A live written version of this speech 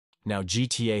Now,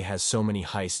 GTA has so many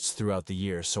heists throughout the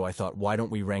year, so I thought, why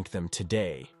don't we rank them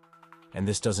today? And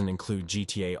this doesn't include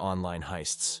GTA Online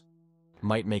heists.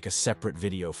 Might make a separate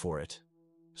video for it.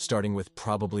 Starting with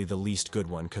probably the least good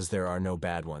one, because there are no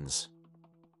bad ones.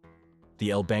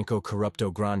 The El Banco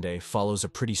Corrupto Grande follows a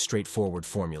pretty straightforward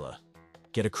formula.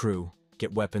 Get a crew,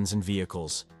 get weapons and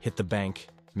vehicles, hit the bank,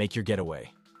 make your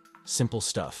getaway. Simple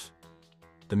stuff.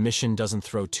 The mission doesn't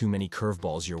throw too many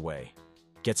curveballs your way.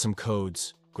 Get some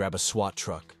codes, grab a SWAT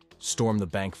truck, storm the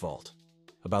bank vault.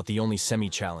 About the only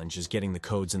semi-challenge is getting the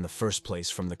codes in the first place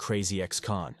from the crazy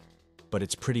ex-con. But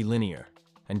it's pretty linear,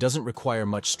 and doesn't require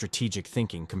much strategic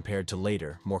thinking compared to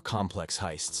later, more complex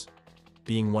heists.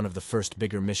 Being one of the first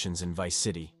bigger missions in Vice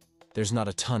City, there's not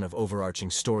a ton of overarching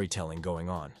storytelling going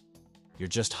on. You're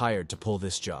just hired to pull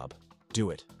this job, do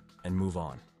it, and move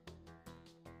on.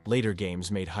 Later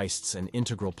games made heists an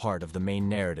integral part of the main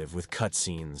narrative with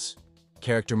cutscenes,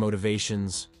 character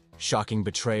motivations, shocking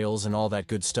betrayals, and all that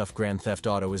good stuff Grand Theft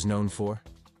Auto is known for.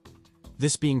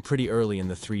 This being pretty early in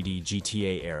the 3D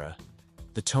GTA era,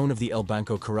 the tone of the El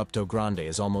Banco Corrupto Grande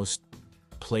is almost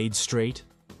played straight,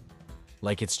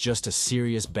 like it's just a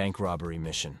serious bank robbery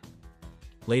mission.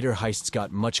 Later heists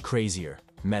got much crazier,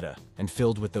 meta, and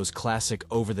filled with those classic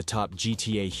over-the-top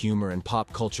GTA humor and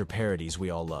pop culture parodies we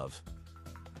all love.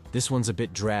 This one's a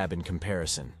bit drab in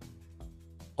comparison.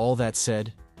 All that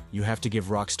said, you have to give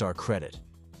Rockstar credit.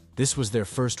 This was their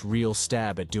first real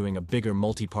stab at doing a bigger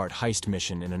multi-part heist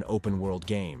mission in an open-world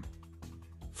game.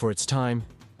 For its time,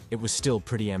 it was still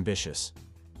pretty ambitious.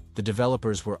 The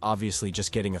developers were obviously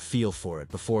just getting a feel for it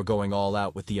before going all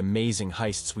out with the amazing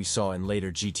heists we saw in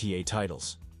later GTA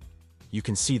titles. You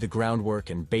can see the groundwork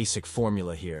and basic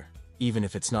formula here, even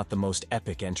if it's not the most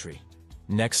epic entry.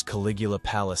 Next, Caligula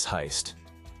Palace heist,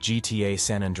 GTA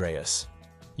San Andreas.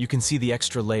 You can see the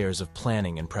extra layers of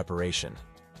planning and preparation.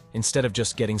 Instead of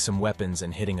just getting some weapons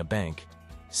and hitting a bank,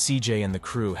 CJ and the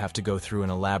crew have to go through an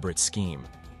elaborate scheme.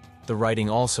 The writing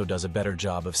also does a better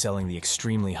job of selling the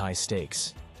extremely high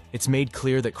stakes. It's made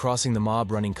clear that crossing the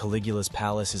mob running Caligula's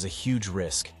palace is a huge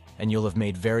risk, and you'll have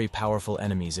made very powerful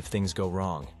enemies if things go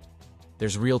wrong.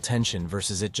 There's real tension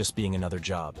versus it just being another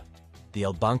job. The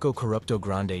El Banco Corrupto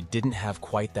Grande didn't have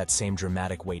quite that same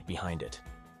dramatic weight behind it.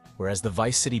 Whereas the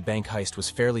Vice City bank heist was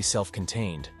fairly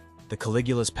self-contained, the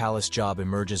Caligula's palace job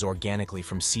emerges organically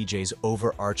from CJ's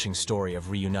overarching story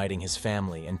of reuniting his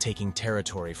family and taking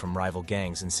territory from rival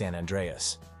gangs in San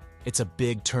Andreas. It's a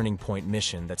big turning point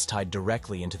mission that's tied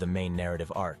directly into the main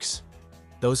narrative arcs.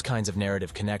 Those kinds of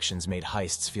narrative connections made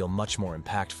heists feel much more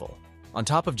impactful. On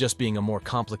top of just being a more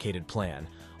complicated plan,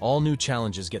 all new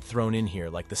challenges get thrown in here,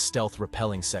 like the stealth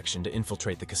rappelling section to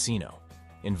infiltrate the casino.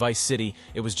 In Vice City,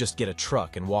 it was just get a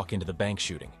truck and walk into the bank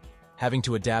shooting. Having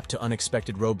to adapt to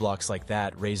unexpected roadblocks like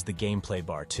that raised the gameplay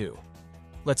bar too.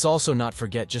 Let's also not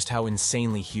forget just how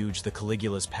insanely huge the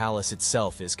Caligula's palace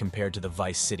itself is compared to the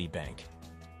Vice City bank.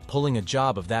 Pulling a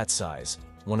job of that size,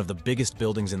 one of the biggest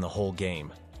buildings in the whole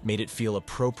game, made it feel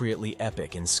appropriately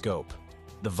epic in scope.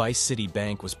 The Vice City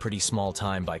bank was pretty small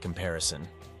time by comparison,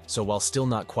 so while still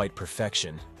not quite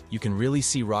perfection, you can really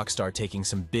see Rockstar taking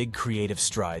some big creative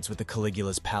strides with the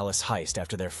Caligula's palace heist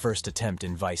after their first attempt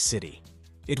in Vice City.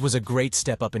 It was a great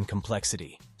step up in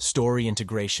complexity, story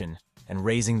integration, and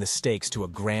raising the stakes to a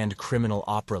grand criminal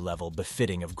opera level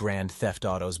befitting of Grand Theft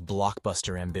Auto's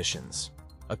blockbuster ambitions.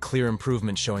 A clear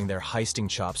improvement showing their heisting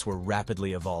chops were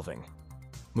rapidly evolving.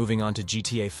 Moving on to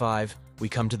GTA 5, we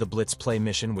come to the Blitz Play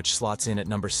mission, which slots in at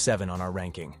number 7 on our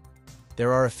ranking.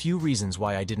 There are a few reasons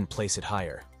why I didn't place it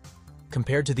higher.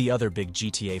 Compared to the other big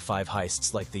GTA 5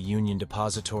 heists like the Union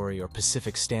Depository or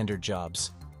Pacific Standard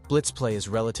jobs, Blitz Play is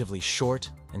relatively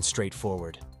short and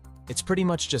straightforward. It's pretty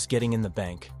much just getting in the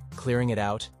bank, clearing it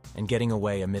out, and getting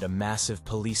away amid a massive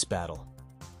police battle.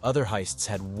 Other heists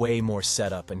had way more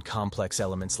setup and complex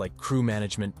elements like crew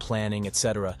management, planning,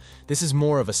 etc. This is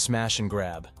more of a smash and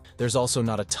grab. There's also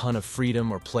not a ton of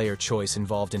freedom or player choice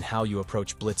involved in how you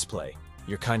approach Blitz Play.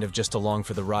 You're kind of just along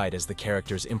for the ride as the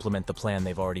characters implement the plan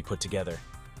they've already put together.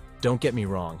 Don't get me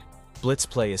wrong, Blitz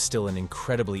Play is still an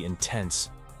incredibly intense,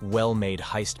 well-made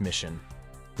heist mission.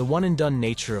 The one-and-done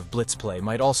nature of Blitz Play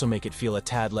might also make it feel a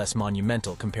tad less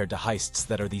monumental compared to heists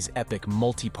that are these epic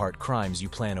multi-part crimes you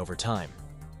plan over time.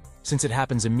 Since it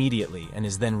happens immediately and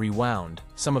is then rewound,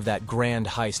 some of that grand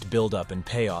heist build-up and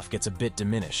payoff gets a bit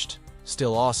diminished.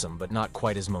 Still awesome, but not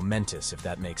quite as momentous, if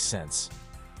that makes sense.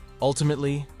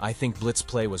 Ultimately, I think Blitz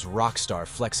Play was Rockstar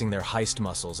flexing their heist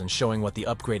muscles and showing what the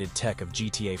upgraded tech of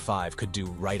GTA 5 could do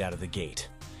right out of the gate.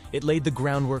 It laid the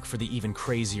groundwork for the even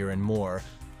crazier and more,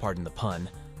 pardon the pun,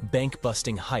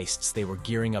 bank-busting heists they were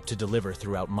gearing up to deliver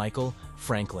throughout Michael,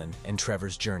 Franklin, and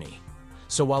Trevor's journey.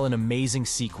 So while an amazing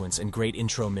sequence and great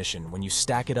intro mission, when you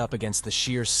stack it up against the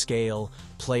sheer scale,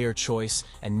 player choice,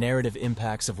 and narrative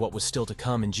impacts of what was still to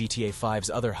come in GTA 5's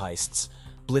other heists,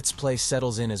 Blitzplay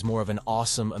settles in as more of an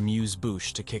awesome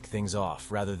amuse-bouche to kick things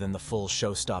off, rather than the full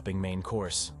show-stopping main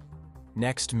course.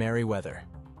 Next, Merryweather.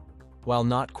 While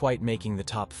not quite making the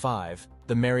top 5,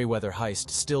 the Merryweather heist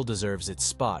still deserves its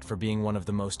spot for being one of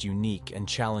the most unique and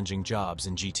challenging jobs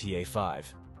in GTA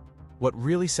 5. What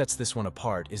really sets this one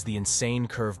apart is the insane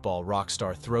curveball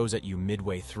Rockstar throws at you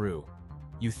midway through.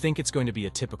 You think it's going to be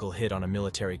a typical hit on a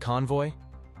military convoy,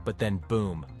 but then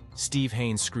boom, Steve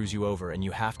Haynes screws you over and you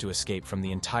have to escape from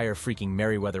the entire freaking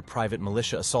Merryweather private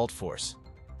militia assault force.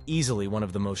 Easily one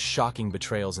of the most shocking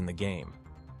betrayals in the game.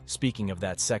 Speaking of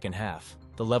that second half,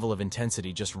 the level of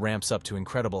intensity just ramps up to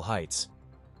incredible heights.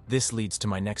 This leads to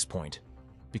my next point.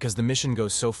 Because the mission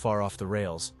goes so far off the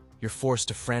rails, you're forced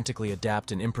to frantically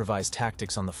adapt and improvise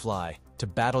tactics on the fly to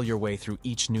battle your way through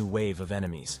each new wave of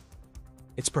enemies.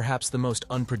 It's perhaps the most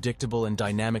unpredictable and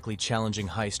dynamically challenging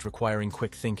heist requiring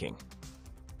quick thinking.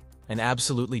 An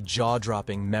absolutely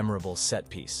jaw-dropping, memorable set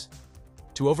piece.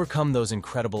 To overcome those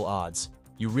incredible odds,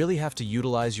 you really have to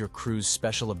utilize your crew's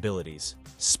special abilities,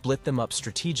 split them up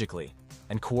strategically,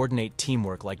 and coordinate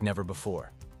teamwork like never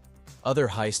before. Other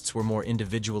heists were more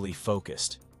individually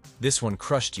focused. This one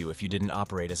crushed you if you didn't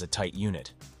operate as a tight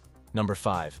unit. Number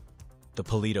 5. The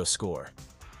Polito Score.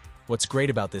 What's great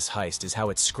about this heist is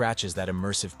how it scratches that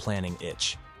immersive planning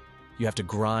itch. You have to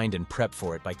grind and prep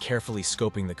for it by carefully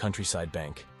scoping the countryside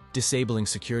bank, disabling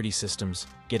security systems,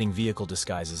 getting vehicle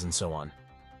disguises, and so on.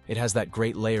 It has that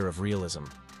great layer of realism.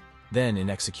 Then, in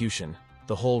execution,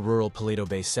 the whole rural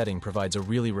Polito-based setting provides a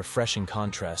really refreshing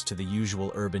contrast to the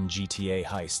usual urban GTA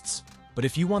heists. But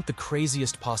if you want the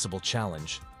craziest possible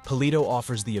challenge, Polito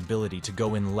offers the ability to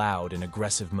go in loud and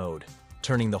aggressive mode,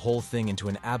 turning the whole thing into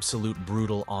an absolute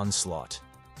brutal onslaught.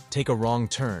 Take a wrong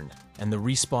turn, and the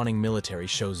respawning military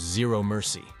shows zero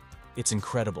mercy. It's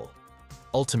incredible.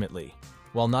 Ultimately,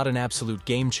 while not an absolute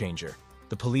game-changer,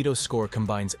 the Polito Score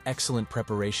combines excellent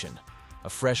preparation, a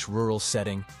fresh rural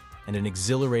setting, and an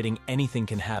exhilarating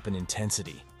anything-can-happen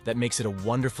intensity that makes it a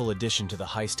wonderful addition to the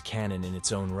heist canon in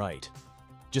its own right.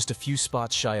 Just a few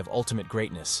spots shy of ultimate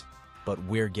greatness, but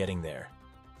we're getting there.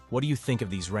 What do you think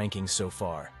of these rankings so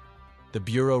far? The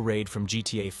Bureau Raid from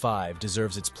GTA 5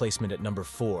 deserves its placement at number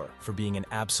 4 for being an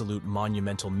absolute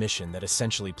monumental mission that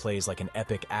essentially plays like an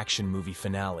epic action movie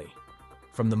finale.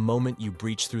 From the moment you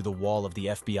breach through the wall of the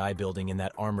FBI building in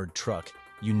that armored truck,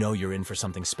 you know you're in for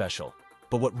something special.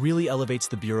 But what really elevates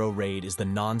the Bureau Raid is the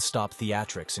non-stop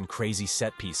theatrics and crazy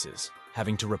set pieces,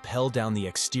 having to rappel down the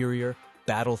exterior,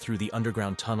 battle through the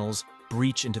underground tunnels,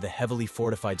 breach into the heavily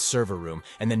fortified server room,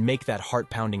 and then make that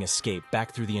heart-pounding escape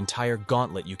back through the entire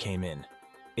gauntlet you came in.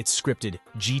 It's scripted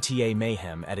GTA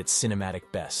mayhem at its cinematic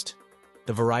best.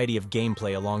 The variety of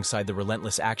gameplay alongside the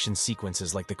relentless action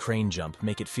sequences like the crane jump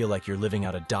make it feel like you're living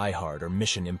out a Die Hard or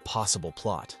Mission Impossible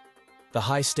plot. The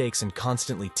high stakes and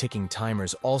constantly ticking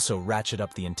timers also ratchet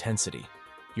up the intensity.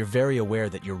 You're very aware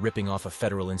that you're ripping off a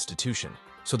federal institution,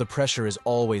 so the pressure is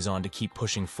always on to keep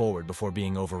pushing forward before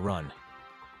being overrun.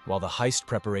 While the heist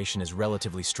preparation is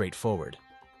relatively straightforward,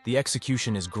 the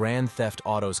execution is Grand Theft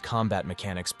Auto's combat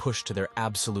mechanics pushed to their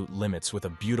absolute limits with a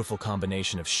beautiful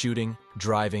combination of shooting,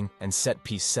 driving, and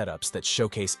set-piece setups that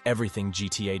showcase everything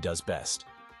GTA does best.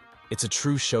 It's a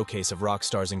true showcase of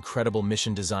Rockstar's incredible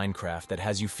mission design craft that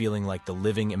has you feeling like the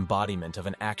living embodiment of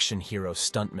an action hero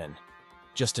stuntman.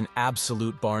 Just an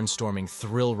absolute barnstorming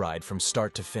thrill ride from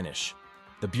start to finish.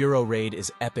 The Bureau Raid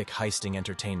is epic heisting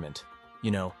entertainment.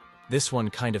 You know, this one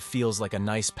kind of feels like a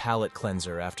nice palate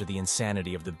cleanser after the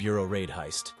insanity of the Bureau Raid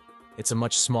heist. It's a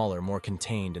much smaller, more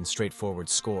contained and straightforward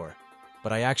score,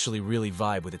 but I actually really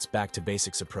vibe with its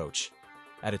back-to-basics approach.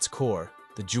 At its core,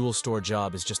 the jewel store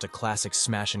job is just a classic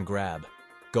smash and grab.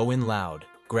 Go in loud,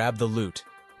 grab the loot,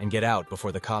 and get out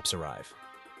before the cops arrive.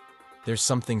 There's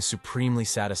something supremely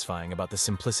satisfying about the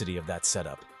simplicity of that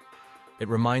setup. It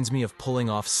reminds me of pulling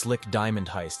off slick diamond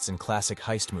heists in classic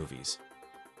heist movies.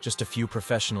 Just a few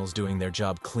professionals doing their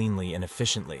job cleanly and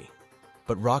efficiently.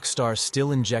 But Rockstar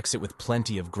still injects it with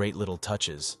plenty of great little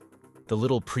touches. The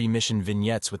little pre-mission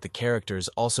vignettes with the characters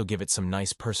also give it some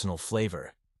nice personal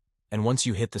flavor. And once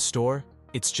you hit the store,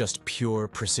 it's just pure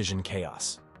precision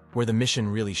chaos. Where the mission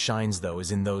really shines, though,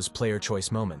 is in those player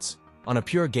choice moments. On a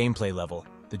pure gameplay level,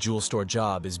 the jewel store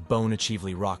job is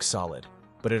bone-achievely rock solid.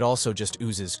 But it also just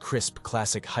oozes crisp,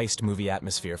 classic heist movie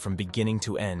atmosphere from beginning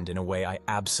to end in a way I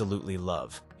absolutely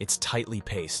love. It's tightly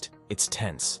paced, it's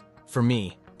tense. For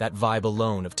me, that vibe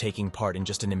alone of taking part in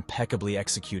just an impeccably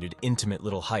executed, intimate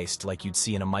little heist like you'd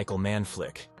see in a Michael Mann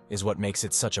flick is what makes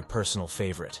it such a personal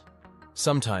favorite.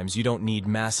 Sometimes you don't need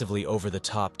massively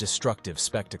over-the-top destructive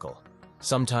spectacle.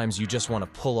 Sometimes you just want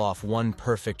to pull off one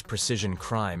perfect precision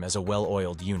crime as a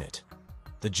well-oiled unit.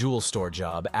 The jewel store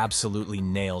job absolutely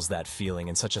nails that feeling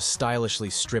in such a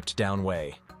stylishly stripped-down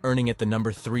way, earning it the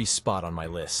number 3 spot on my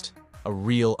list. A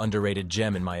real underrated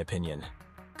gem in my opinion.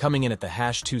 Coming in at the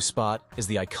 #2 spot is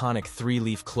the iconic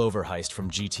 3-leaf Clover heist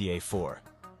from GTA 4.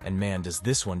 And man, does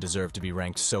this one deserve to be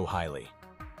ranked so highly.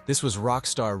 This was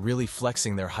Rockstar really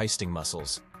flexing their heisting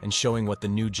muscles and showing what the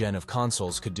new gen of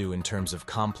consoles could do in terms of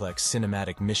complex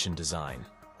cinematic mission design.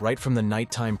 Right from the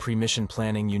nighttime pre-mission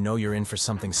planning, you know you're in for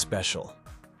something special.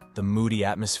 The moody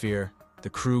atmosphere, the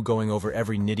crew going over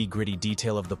every nitty-gritty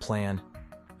detail of the plan,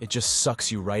 it just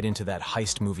sucks you right into that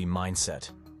heist movie mindset.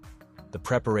 The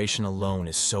preparation alone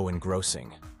is so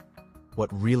engrossing. What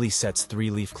really sets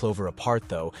 3-leaf Clover apart,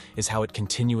 though, is how it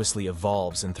continuously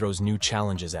evolves and throws new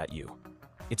challenges at you.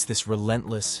 It's this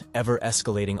relentless,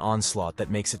 ever-escalating onslaught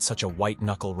that makes it such a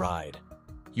white-knuckle ride.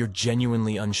 You're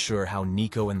genuinely unsure how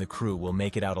Nico and the crew will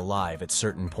make it out alive at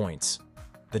certain points.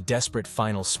 The desperate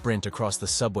final sprint across the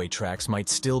subway tracks might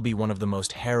still be one of the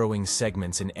most harrowing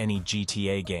segments in any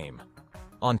GTA game.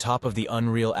 On top of the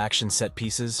unreal action set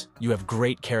pieces, you have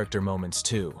great character moments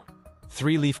too.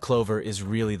 3-leaf Clover is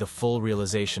really the full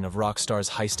realization of Rockstar's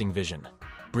heisting vision.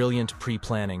 Brilliant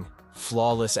pre-planning,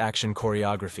 flawless action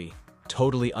choreography,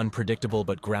 totally unpredictable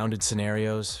but grounded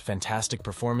scenarios, fantastic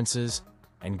performances,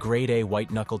 and grade-A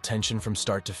white-knuckle tension from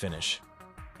start to finish.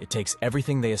 It takes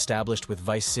everything they established with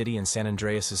Vice City and San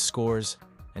Andreas' scores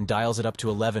and dials it up to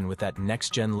 11 with that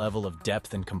next-gen level of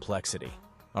depth and complexity.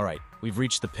 Alright, we've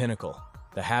reached the pinnacle.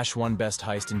 The #1 best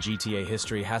heist in GTA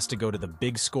history has to go to the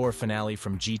big score finale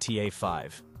from GTA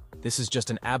 5. This is just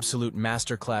an absolute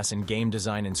masterclass in game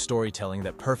design and storytelling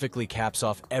that perfectly caps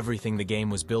off everything the game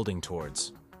was building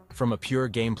towards. From a pure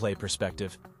gameplay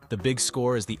perspective, the big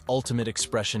score is the ultimate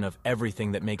expression of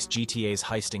everything that makes GTA's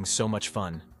heisting so much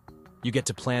fun. You get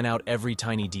to plan out every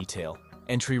tiny detail: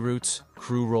 entry routes,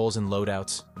 crew roles and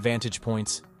loadouts, vantage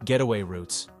points, getaway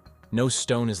routes. No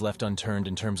stone is left unturned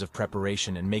in terms of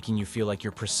preparation and making you feel like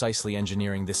you're precisely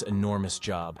engineering this enormous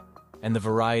job. And the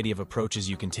variety of approaches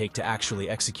you can take to actually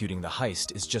executing the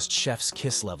heist is just chef's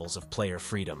kiss levels of player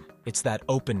freedom. It's that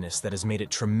openness that has made it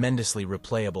tremendously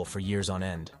replayable for years on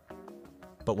end.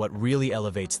 But what really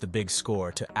elevates the big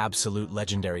score to absolute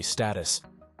legendary status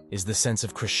is the sense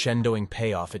of crescendoing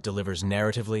payoff it delivers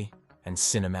narratively and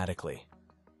cinematically.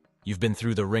 You've been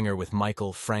through the ringer with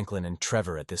Michael, Franklin, and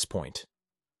Trevor at this point.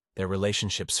 Their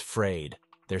relationships frayed,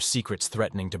 their secrets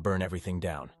threatening to burn everything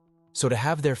down. So to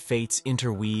have their fates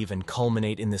interweave and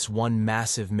culminate in this one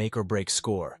massive make-or-break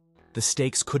score, the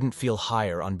stakes couldn't feel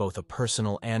higher on both a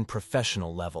personal and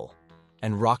professional level.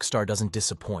 And Rockstar doesn't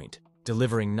disappoint,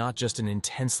 delivering not just an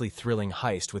intensely thrilling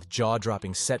heist with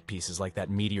jaw-dropping set pieces like that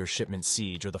Meteor Shipment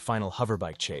siege or the final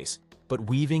hoverbike chase, but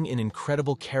weaving in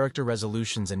incredible character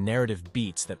resolutions and narrative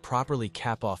beats that properly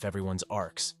cap off everyone's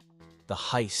arcs. The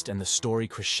heist and the story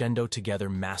crescendo together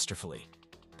masterfully.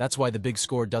 That's why the big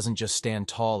score doesn't just stand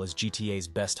tall as GTA's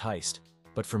best heist,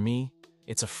 but for me,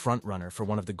 it's a frontrunner for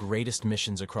one of the greatest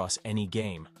missions across any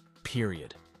game,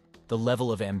 period. The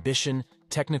level of ambition,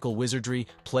 technical wizardry,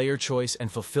 player choice,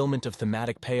 and fulfillment of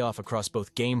thematic payoff across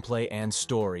both gameplay and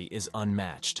story is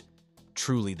unmatched.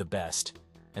 Truly the best.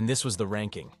 And this was the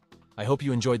ranking. I hope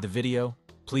you enjoyed the video.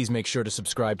 Please make sure to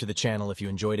subscribe to the channel if you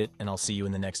enjoyed it, and I'll see you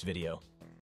in the next video.